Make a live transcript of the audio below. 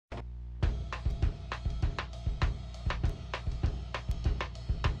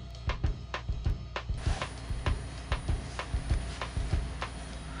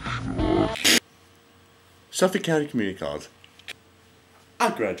Suffolk County Community College. I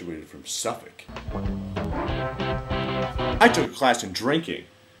graduated from Suffolk. I took a class in drinking.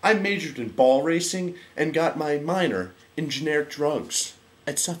 I majored in ball racing and got my minor in generic drugs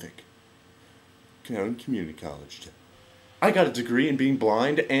at Suffolk County Community College. I got a degree in being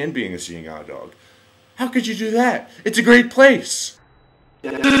blind and being a seeing eye dog. How could you do that? It's a great place.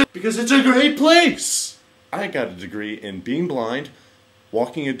 Because it's a great place. I got a degree in being blind,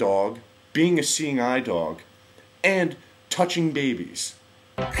 walking a dog, being a seeing eye dog, and touching babies.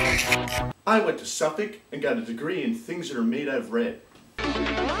 I went to Suffolk and got a degree in things that are made out of red.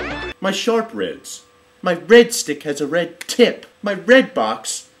 My sharp reds. My red stick has a red tip. My red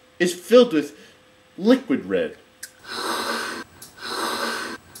box is filled with liquid red.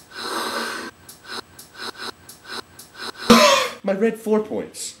 My red 4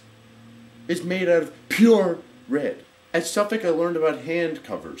 points is made out of pure red. At Suffolk I learned about hand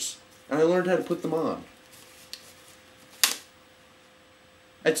covers, and I learned how to put them on.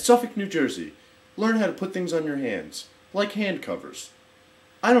 At Suffolk, New Jersey, learn how to put things on your hands, like hand covers.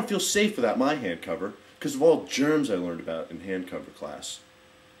 I don't feel safe without my hand cover, because of all germs I learned about in hand cover class.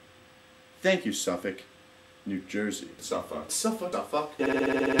 Thank you, Suffolk, New Jersey. Suffolk. Suffolk. Suffolk.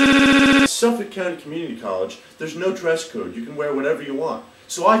 Suffolk County Community College, there's no dress code. You can wear whatever you want.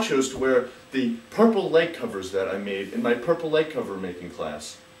 So I chose to wear the purple leg covers that I made in my purple leg cover making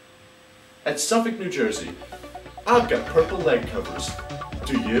class. At Suffolk, New Jersey, I've got purple leg covers.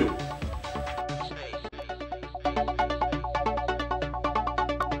 Do you?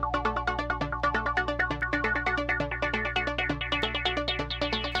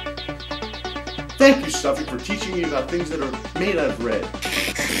 Thank you, Suffolk, for teaching me about things that are made out of red.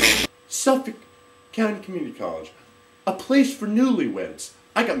 Suffolk County Community College, a place for newlyweds.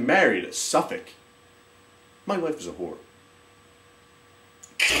 I got married at Suffolk. My wife is a whore.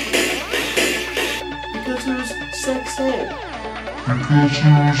 Because it was sex ed. Because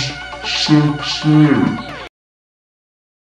it was sex ed.